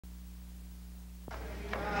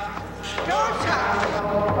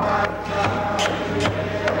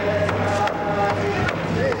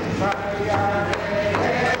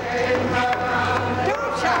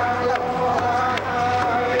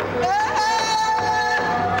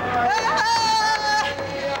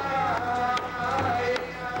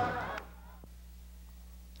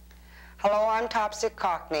Kapsik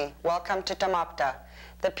Cockney. Welcome to TAMAPTA.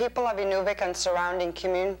 The people of Inuvik and surrounding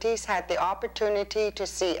communities had the opportunity to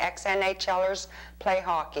see ex-NHLers play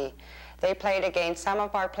hockey. They played against some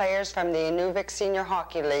of our players from the Inuvik Senior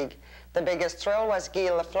Hockey League. The biggest thrill was Guy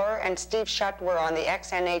Lafleur and Steve Shutt were on the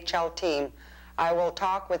ex-NHL team. I will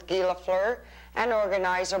talk with Guy Lafleur and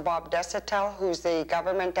organizer Bob Desautel, who's the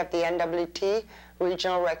government of the NWT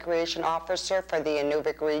Regional Recreation Officer for the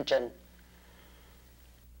Inuvik region.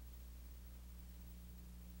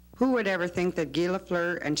 Who would ever think that Guy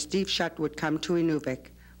Lafleur and Steve Shutt would come to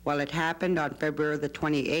Inuvik? Well, it happened on February the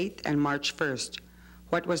 28th and March 1st.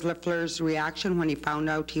 What was Lafleur's reaction when he found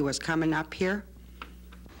out he was coming up here?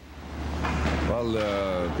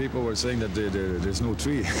 Well, people were saying that there's no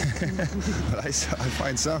tree. But I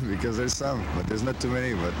find some, because there's some, but there's not too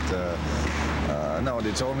many. But no,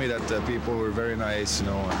 they told me that people were very nice, you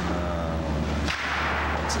know, and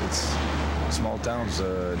it's small towns,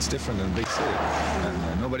 it's different than big city.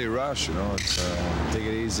 And nobody rush, you know, it's, take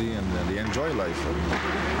it easy and they enjoy life.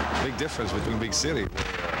 Big difference between big city.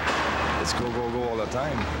 It's go, go, go all the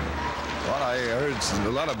time. Well, I heard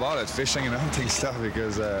a lot about it, fishing and hunting stuff,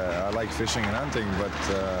 because I like fishing and hunting, but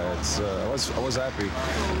I was happy,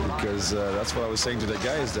 because that's what I was saying to the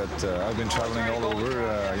guys, that I've been traveling all over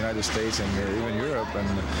United States and even Europe, and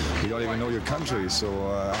you don't even know your country, so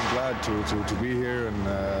I'm glad to be here, and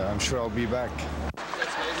I'm sure I'll be back.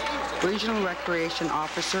 Regional Recreation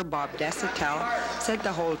Officer Bob Desautel said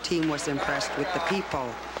the whole team was impressed with the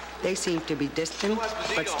people. They seemed to be distant,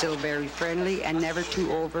 but still very friendly and never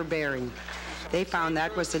too overbearing. They found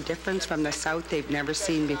that was a difference from the South they've never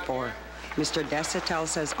seen before. Mr. Desautel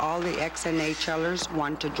says all the ex-NHLers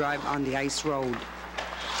want to drive on the ice road.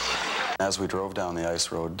 As we drove down the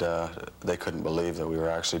ice road, they couldn't believe that we were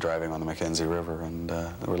actually driving on the Mackenzie River, and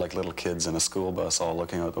they were like little kids in a school bus all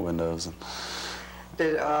looking out the windows.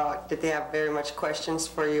 Did they have very much questions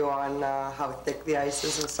for you on how thick the ice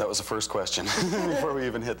is? That was the first question before we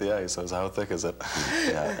even hit the ice. Was how thick is it?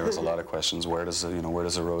 Yeah, there was a lot of questions. Where does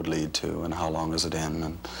the road lead to, and how long is it in?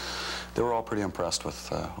 And they were all pretty impressed with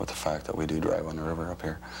the fact that we do drive on the river up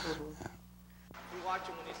here. Mm-hmm. Yeah.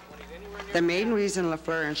 The main reason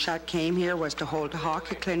Lafleur and Shutt came here was to hold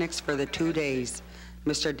hockey clinics for the 2 days.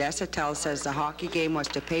 Mr. Desautel says the hockey game was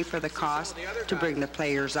to pay for the cost to bring the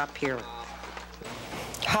players up here.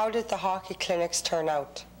 How did the hockey clinics turn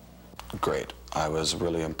out? Great. I was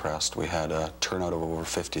really impressed. We had a turnout of over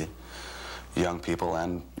 50 young people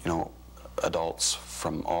and, adults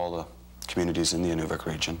from all the communities in the Inuvik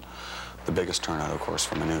region. The biggest turnout, of course,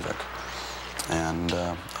 from Inuvik. And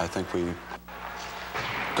I think we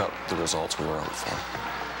got the results we were out for.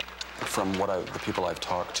 From what the people I've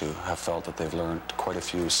talked to have felt that they've learned quite a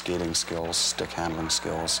few skating skills, stick handling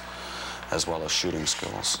skills, as well as shooting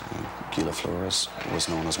skills. Guy Lafleur was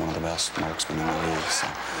known as one of the best marksmen in the league, so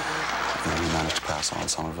he managed to pass on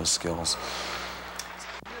some of his skills.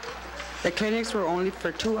 The clinics were only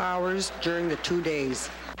for 2 hours during the 2 days.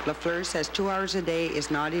 Lafleur says 2 hours a day is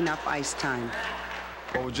not enough ice time.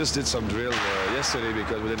 Well, we just did some drill yesterday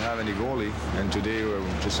because we didn't have any goalie, and today we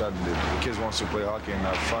just had the kids wants to play hockey and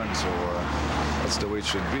have fun, so that's the way it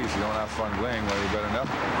should be. If you don't have fun playing, well, you better not.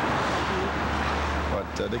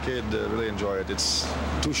 But the kid really enjoy it. It's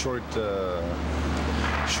too short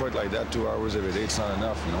like that, 2 hours every day. It's not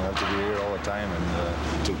enough. You have to be here all the time,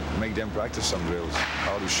 and to make them practice some drills,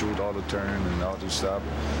 how to shoot, how to turn, and how to stop,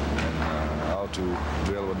 and how to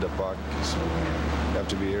drill with the puck. So you have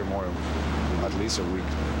to be here more, at least a week.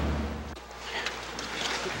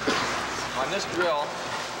 On this drill,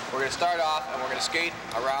 we're going to start off and we're going to skate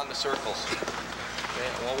around the circles. Okay?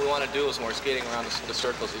 And what we want to do is when we're skating around the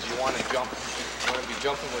circles is you want to jump. You want to be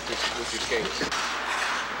jumping with your skates.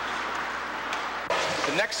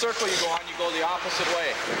 The next circle you go on, you go the opposite way.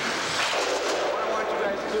 What I want you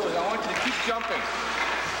guys to do is I want you to keep jumping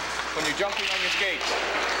when you're jumping on your skates.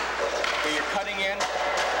 Okay, you're cutting in.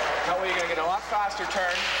 That way you're going to get a lot faster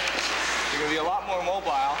turn. You're going to be a lot more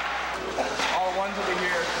mobile. All the ones over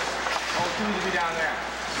here, all the twos will be down there.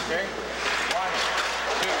 Okay? 1,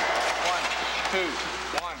 2, 1, 2,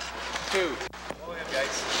 1, 2. Go ahead,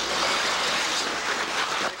 guys.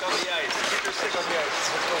 Stick on the ice. Keep your stick on the ice.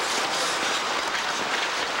 Let's go.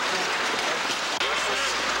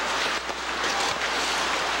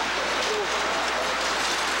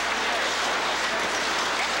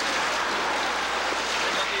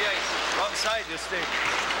 Stick on the ice. Wrong side, you stick.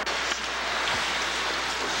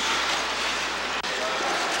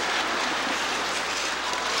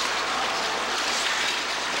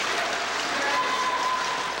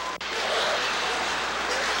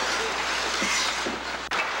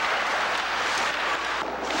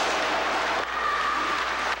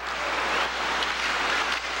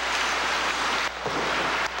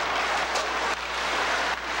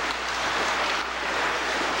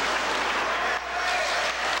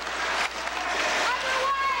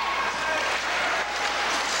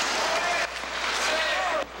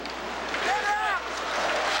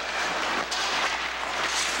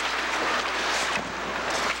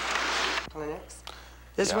 clinics?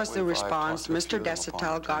 This Yeah, was the we've response talked to a few Mr. of them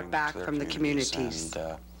Desautel upon got returning back to their from the communities.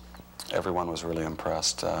 And everyone was really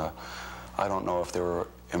impressed. I don't know if they were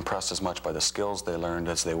impressed as much by the skills they learned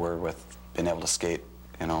as they were with being able to skate,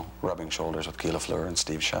 you know, rubbing shoulders with Lafleur and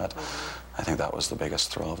Steve Shutt. I think that was the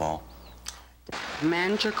biggest thrill of all.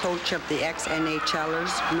 Manager coach of the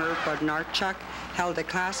ex-NHLers, Merv Bodnarchuk, held a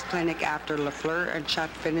class clinic after Lafleur and Shutt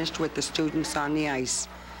finished with the students on the ice.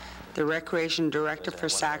 The recreation director for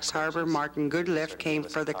Sax Harbor, Martin Goodliff, came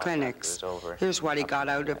for the clinics. Here's what he got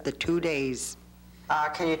out of the 2 days.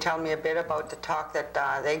 Can you tell me a bit about the talk that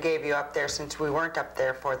they gave you up there, since we weren't up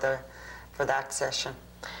there for that session?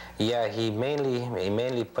 Yeah, he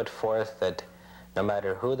mainly put forth that no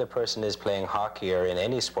matter who the person is playing hockey or in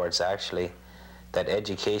any sports actually, that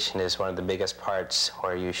education is one of the biggest parts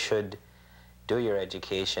where you should do your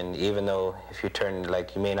education, even though if you turn,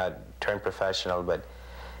 like, you may not turn professional, but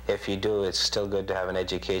if you do, it's still good to have an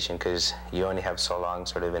education because you only have so long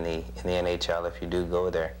sort of in the NHL if you do go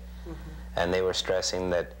there. And they were stressing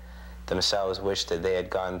that themselves wished that they had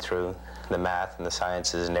gone through the math and the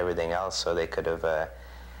sciences and everything else so they could have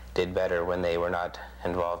did better when they were not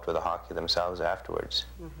involved with the hockey themselves afterwards.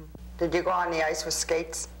 Did you go on the ice with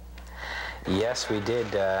skates? Yes, we did.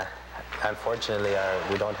 Unfortunately,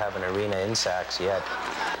 we don't have an arena in Sax yet,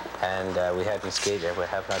 and we have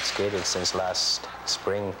not skated since last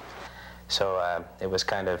spring. So it was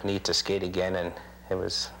kind of neat to skate again, and it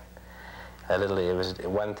was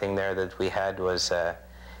one thing there that we had was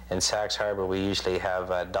in Sax Harbor we usually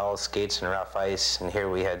have dull skates and rough ice, and here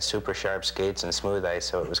we had super sharp skates and smooth ice,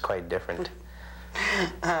 so it was quite different.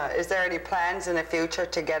 Is there any plans in the future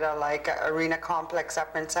to get a arena complex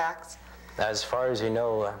up in Sax? As far as you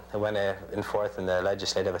know, I went forth in the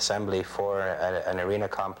Legislative Assembly for an arena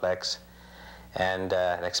complex and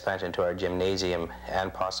an expansion to our gymnasium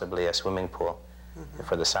and possibly a swimming pool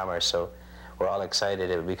for the summer. So we're all excited.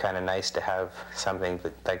 It would be kind of nice to have something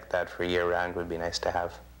like that for year-round. Would be nice to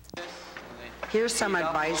have. Here's some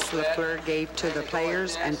advice Lafleur gave to the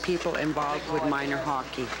players and people involved with minor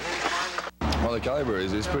hockey. Well, the caliber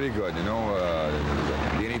is pretty good, you know.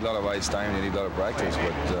 They need a lot of ice time, they need a lot of practice,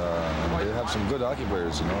 but they have some good hockey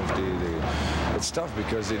players, you know. It's tough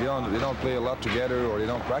because they don't play a lot together or they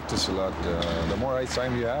don't practice a lot. The more ice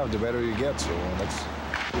time you have, the better you get. So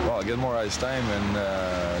get more ice time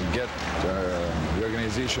and get the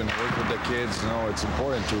organization, work with the kids. You know, it's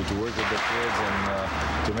important to work with the kids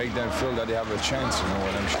and to make them feel that they have a chance. You know,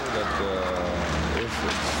 and I'm sure that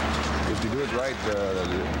if they do it right,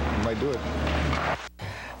 they might do it.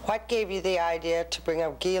 What gave you the idea to bring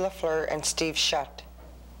up Guy Lafleur and Steve Shutt?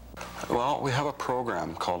 Well, we have a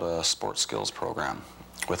program called a Sports Skills Program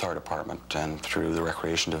with our department and through the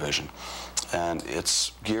Recreation Division. And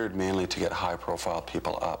it's geared mainly to get high-profile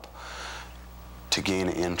people up to gain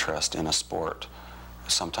interest in a sport.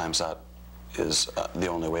 Sometimes that is the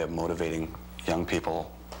only way of motivating young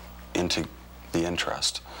people into the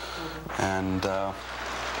interest. And I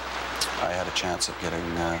had a chance of getting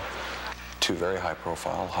two very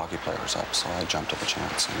high-profile hockey players up, so I jumped at the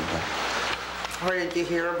chance. And, where did you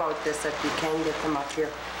hear about this, that you can get them up here?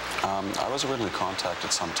 I was originally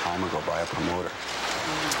contacted some time ago by a promoter.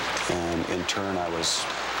 And in turn, I was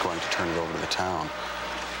going to turn it over to the town.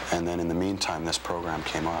 And then in the meantime, this program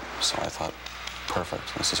came up. So I thought,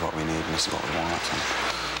 perfect, this is what we need and this is what we want. And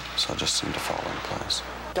so it just seemed to fall into place.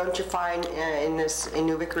 Don't you find in this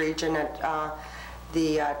Inuvik region that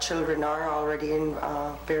the children are already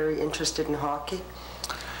very interested in hockey?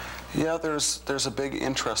 Yeah, there's a big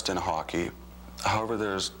interest in hockey. However,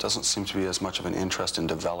 there doesn't seem to be as much of an interest in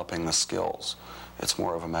developing the skills. It's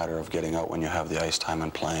more of a matter of getting out when you have the ice time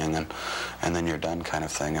and playing and then you're done kind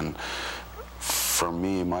of thing. And for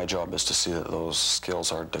me, my job is to see that those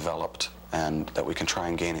skills are developed and that we can try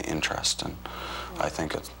and gain an interest. And I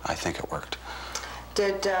think it worked.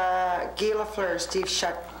 Did Guy Lafleur, Steve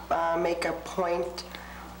Shutt make a point,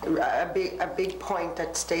 a big point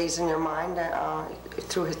that stays in your mind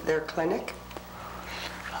through their clinic?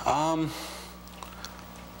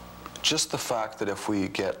 Just the fact that if we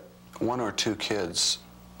get one or two kids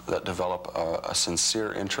that develop a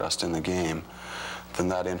sincere interest in the game, then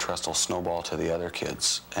that interest will snowball to the other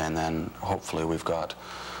kids, and then hopefully we've got,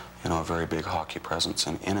 you know, a very big hockey presence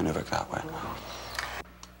in Inuvik that way.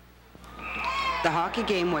 The hockey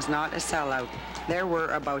game was not a sellout. There were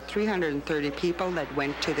about 330 people that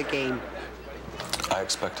went to the game. I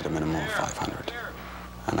expected a minimum of 500,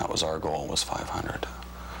 and that was our goal, was 500.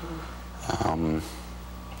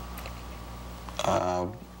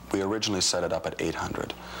 We originally set it up at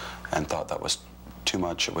 800 and thought that was too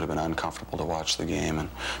much. It would have been uncomfortable to watch the game and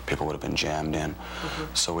people would have been jammed in.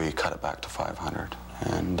 So we cut it back to 500,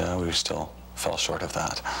 and we still fell short of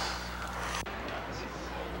that.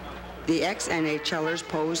 The ex-NHLers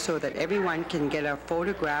posed so that everyone can get a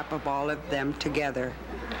photograph of all of them together.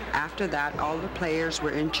 After that, all the players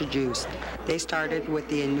were introduced. They started with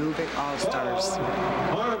the Inuvik All-Stars.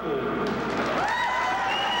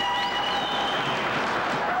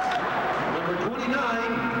 Number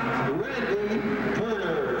 29, Randy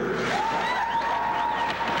Turner.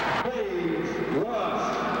 Hayes Ross.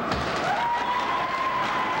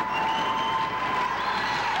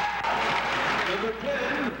 Number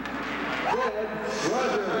 10, Red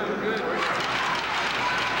Rogers.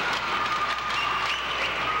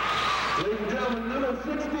 Ladies and gentlemen, number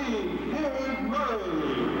 16, Harry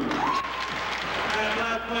Murray. At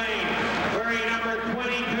left lane, wearing number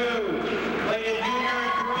 22, played in junior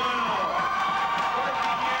in Toronto.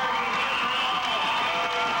 14 years in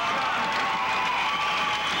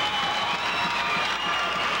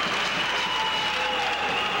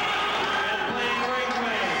and playing right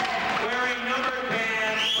wing, wearing number 10,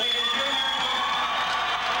 played in junior in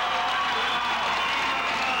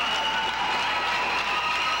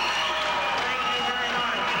Thank you very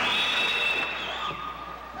much.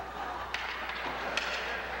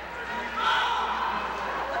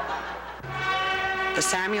 The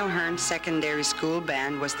Samuel Hearn Secondary School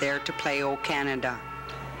Band was there to play O Canada.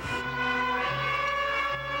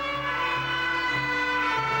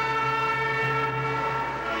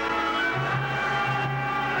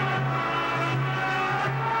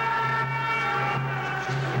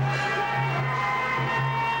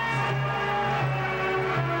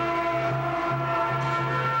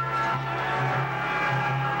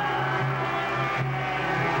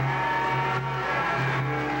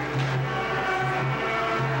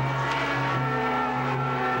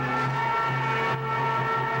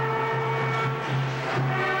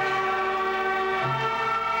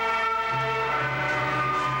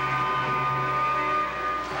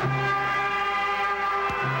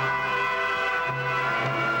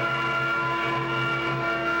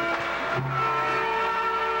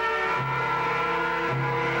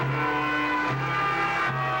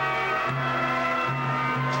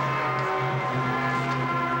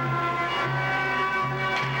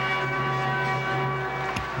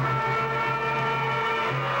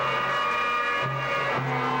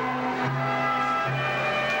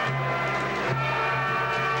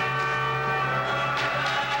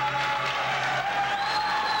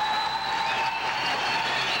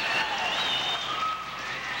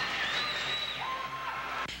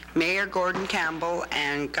 Mayor Gordon Campbell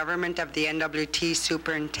and Government of the NWT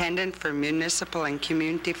Superintendent for Municipal and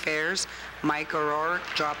Community Affairs, Mike O'Rourke,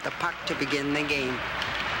 dropped the puck to begin the game.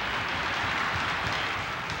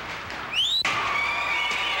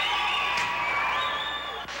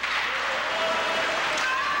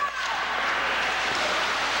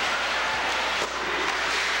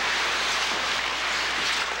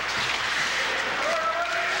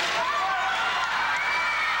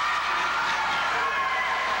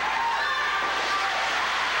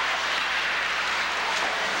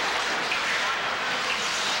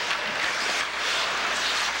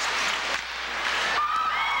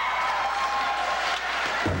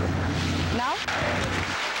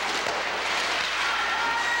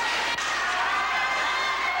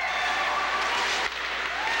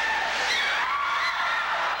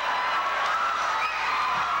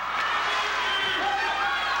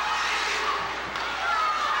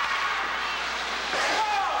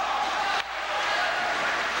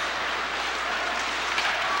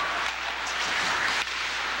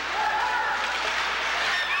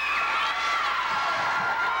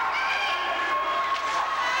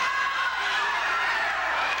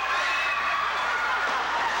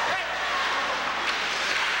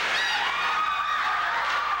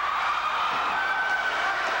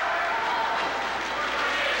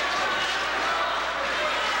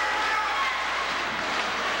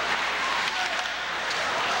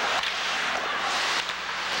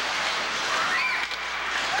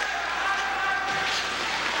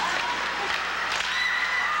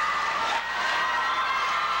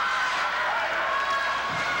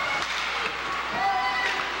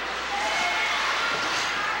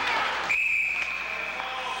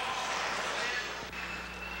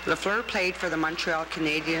 Lafleur played for the Montreal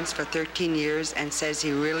Canadiens for 13 years and says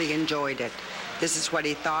he really enjoyed it. This is what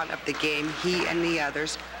he thought of the game he and the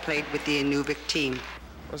others played with the Inuvik team.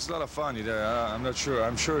 It's a lot of fun. I'm not sure.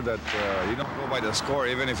 I'm sure that you don't go by the score,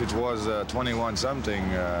 even if it was 21 something.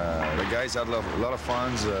 The guys had a lot of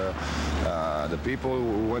fun. The people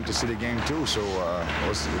who went to see the game too, so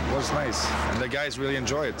it was nice, and the guys really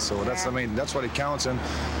enjoy it. So that's that's what it counts, and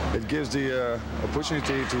it gives the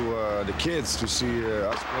opportunity to the kids to see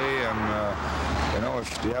us play, and you know,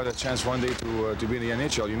 if they have the chance one day to be in the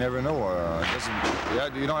NHL, you never know.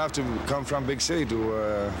 You don't have to come from big city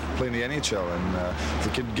to play in the NHL, and if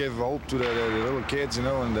you could give hope to the little kids, you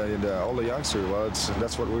know, and all the youngsters, well,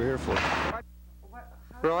 that's what we're here for.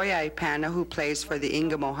 Roy Ipana, who plays for the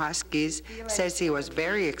Ingamo Huskies, says he was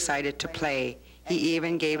very excited to play. He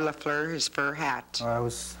even gave Lafleur his fur hat. I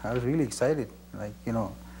was really excited. Like, you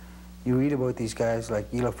know, you read about these guys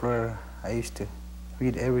like Lafleur. I used to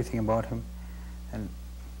read everything about him and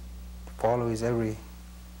follow his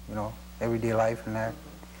everyday life and that.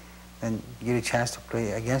 And get a chance to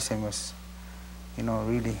play against him was, you know,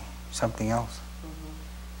 really something else.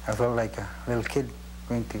 I felt like a little kid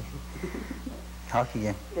going to hockey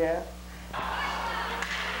game. Yeah.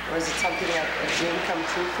 Was it something like a dream come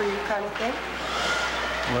true for you kind of thing?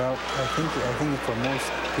 Well, I think for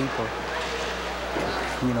most people,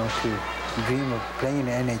 you know, to dream of playing in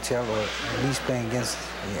the NHL or at least playing against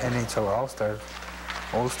the NHL All-Stars,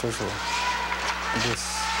 or it is,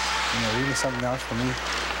 you know, really something else for me.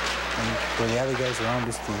 And for the other guys around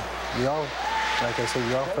this team, we all, like I said,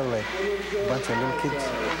 we all felt like a bunch of little kids,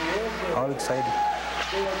 all excited.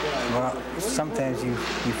 Well, sometimes you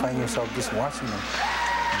find yourself just watching them.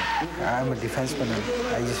 I'm a defenseman,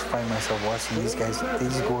 and I just find myself watching these guys. They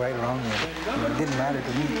just go right around me. It didn't matter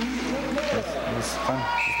to me. It was fun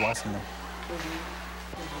just watching them.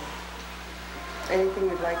 Anything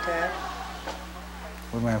you'd like to add?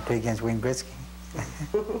 We're going to play against Wayne Gretzky.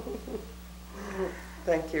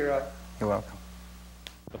 Thank you, Roy. You're welcome.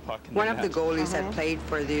 One of the goalies that played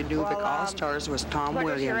for the Inuvik All-Stars was Tom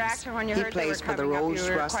Williams. He plays for the Rose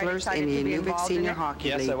Rustlers in the Inuvik Senior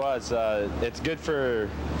Hockey League. Yes, I was. It's good for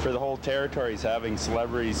the whole territories having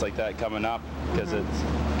celebrities like that coming up, because it's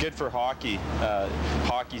good for hockey.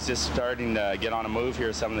 Hockey's just starting to get on a move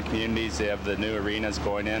here. Some of the communities, they have the new arenas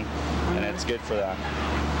going in, and it's good for that.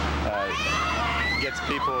 Gets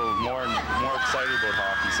people more excited about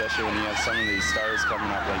hockey, especially when you have some of these stars coming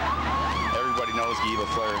up. Like, everybody knows Guy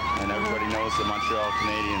Lafleur, and everybody knows the Montreal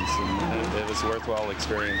Canadiens, and it was a worthwhile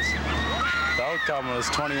experience. The outcome was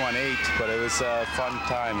 21-8, but it was a fun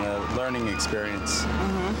time, a learning experience.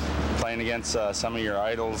 Playing against some of your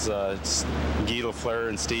idols, Guy Lafleur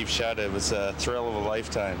and Steve Shutt, it was a thrill of a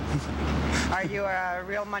lifetime. Are you a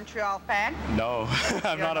real Montreal fan? No,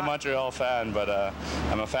 I'm not a Montreal fan, but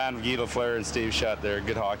I'm a fan of Guy Lafleur and Steve Shutt. They're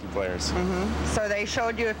good hockey players. So they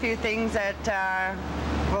showed you a few things that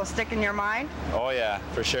will stick in your mind? Oh yeah,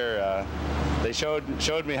 for sure. They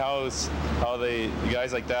showed me how the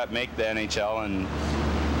guys like that make the NHL and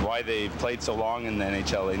why they played so long in the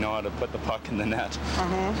NHL. They know how to put the puck in the net.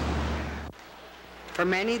 For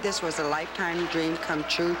many, this was a lifetime dream come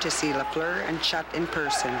true to see Lafleur and Shutt in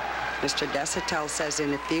person. Mr. Desautel says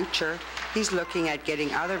in the future, he's looking at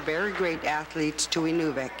getting other very great athletes to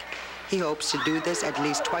Inuvik. He hopes to do this at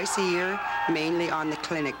least twice a year, mainly on the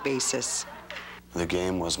clinic basis. The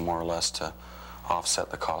game was more or less to offset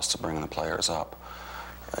the cost of bringing the players up.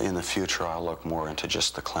 In the future, I'll look more into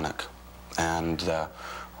just the clinic. And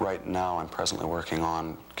right now, I'm presently working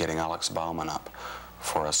on getting Alex Bauman up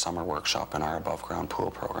for a summer workshop in our above-ground pool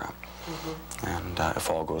program. And if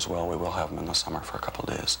all goes well, we will have him in the summer for a couple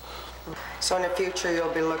of days. So in the future,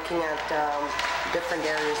 you'll be looking at different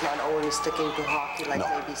areas, not only sticking to hockey, like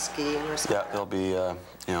maybe skiing or something? Yeah, there'll be,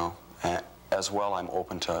 you know, as well, I'm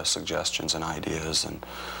open to suggestions and ideas, and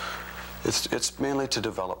it's mainly to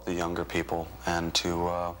develop the younger people and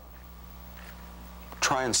to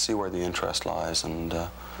try and see where the interest lies and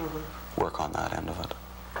work on that end of it.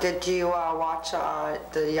 Did you watch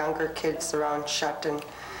the younger kids around Shutt and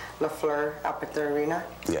Lafleur up at the arena?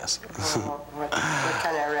 Yes. What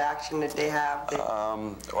kind of reaction did they have?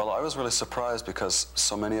 Well, I was really surprised because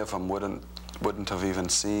so many of them wouldn't have even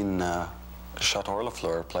seen Shutt or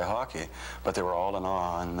Lafleur play hockey, but they were all in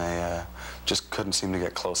awe, and they just couldn't seem to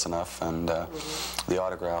get close enough. And the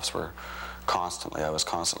autographs were constantly. I was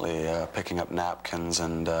constantly picking up napkins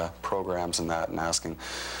and programs and that, and asking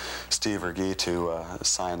Steve or Guy to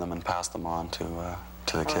sign them and pass them on to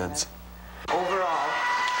the kids. Overall,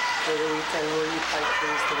 for the weekend, were you quite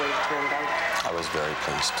pleased the way it turned out? I was very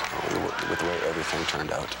pleased with the way everything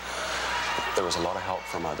turned out. There was a lot of help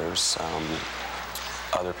from others,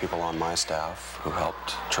 other people on my staff who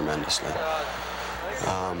helped tremendously.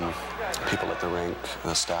 People at the rink,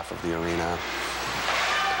 the staff of the arena,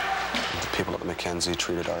 the people at the Mackenzie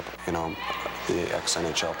treated our, you know, the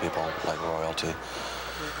ex-NHL people like royalty.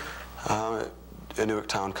 Inuvik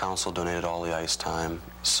Town Council donated all the ice time,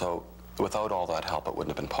 so without all that help, it wouldn't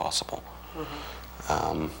have been possible.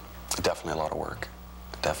 Definitely a lot of work.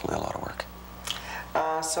 Definitely a lot of work.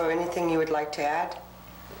 So anything you would like to add?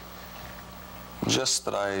 Just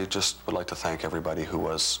that I just would like to thank everybody who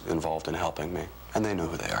was involved in helping me, and they know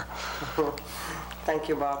who they are. Thank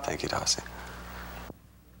you, Bob. Thank you, Darcy.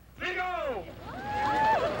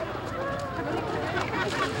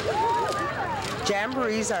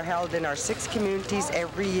 Jamborees are held in our 6 communities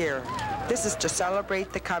every year. This is to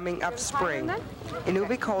celebrate the coming of spring.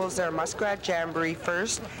 Inuvik holds their Muskrat Jamboree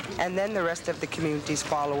first, and then the rest of the communities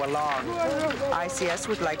follow along. ICS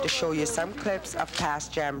would like to show you some clips of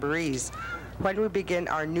past Jamborees. When we begin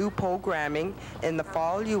our new programming in the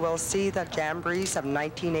fall, you will see the Jamborees of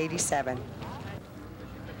 1987.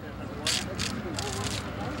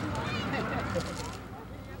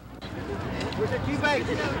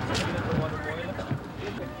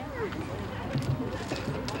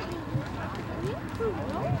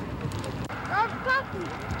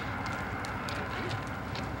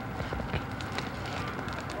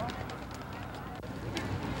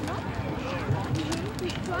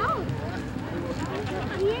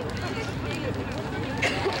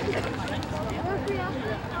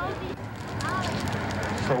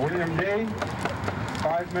 So William Day,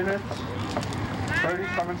 5 minutes,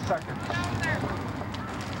 37 seconds.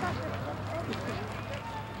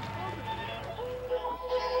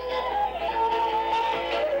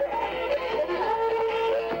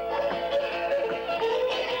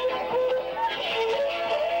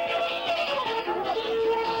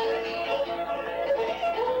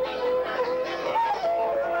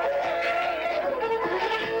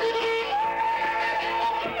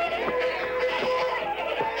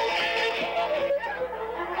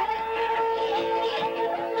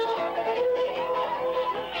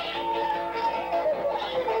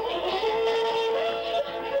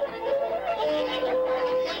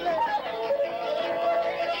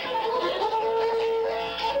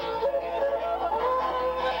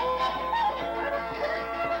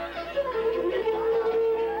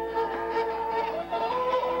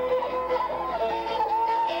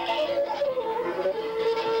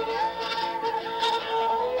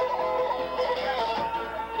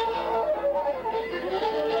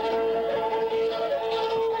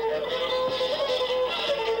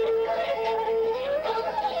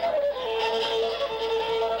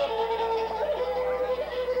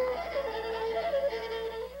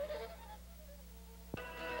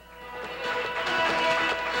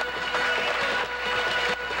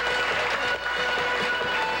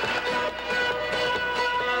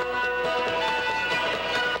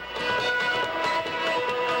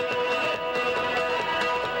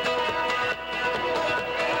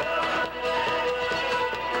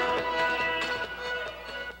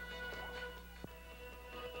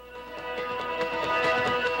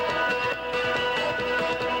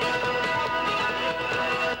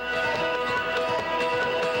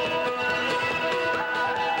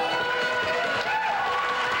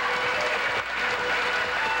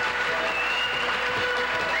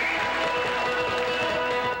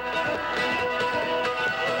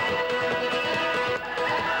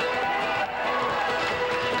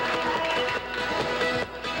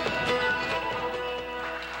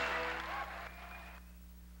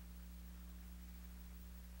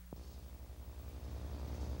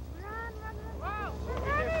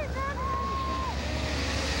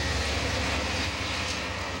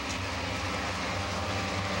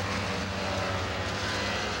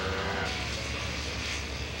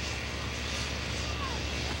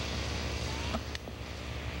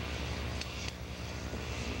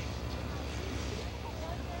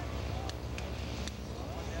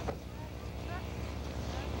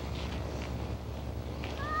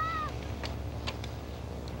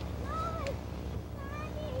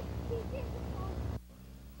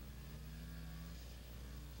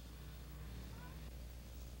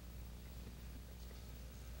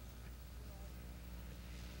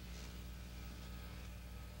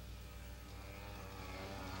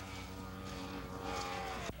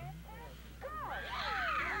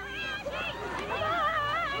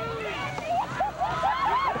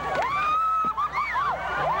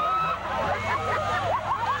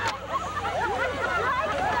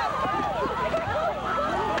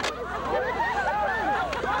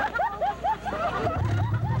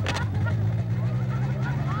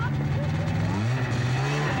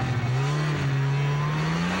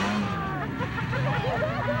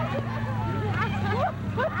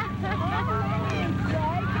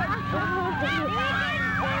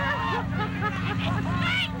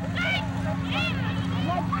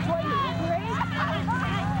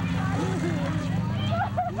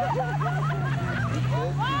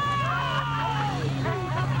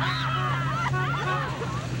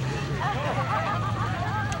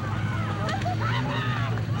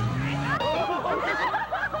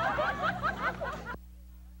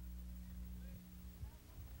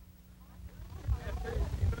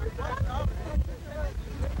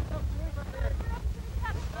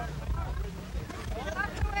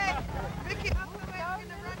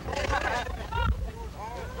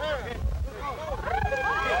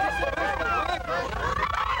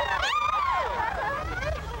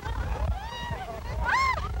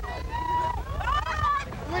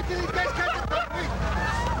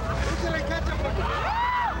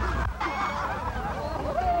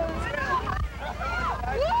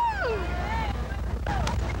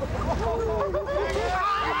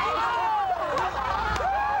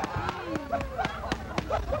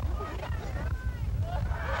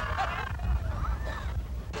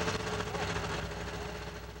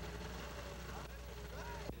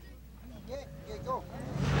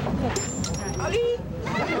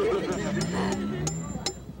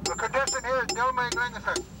 The contestant here is Delma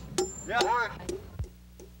Inglengeser. Yeah. Boys.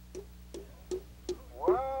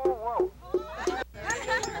 Whoa.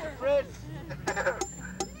 Fred.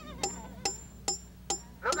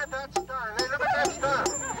 Look at that star. Hey, look at that star.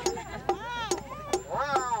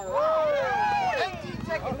 Whoa. 18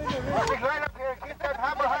 seconds. He's right up here. Keep that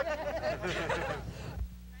hammer hot.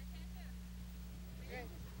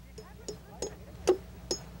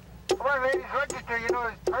 Come on, ladies, register. You know,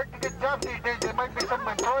 it's hard to get jobs these days. There might be some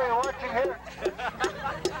employer watching here.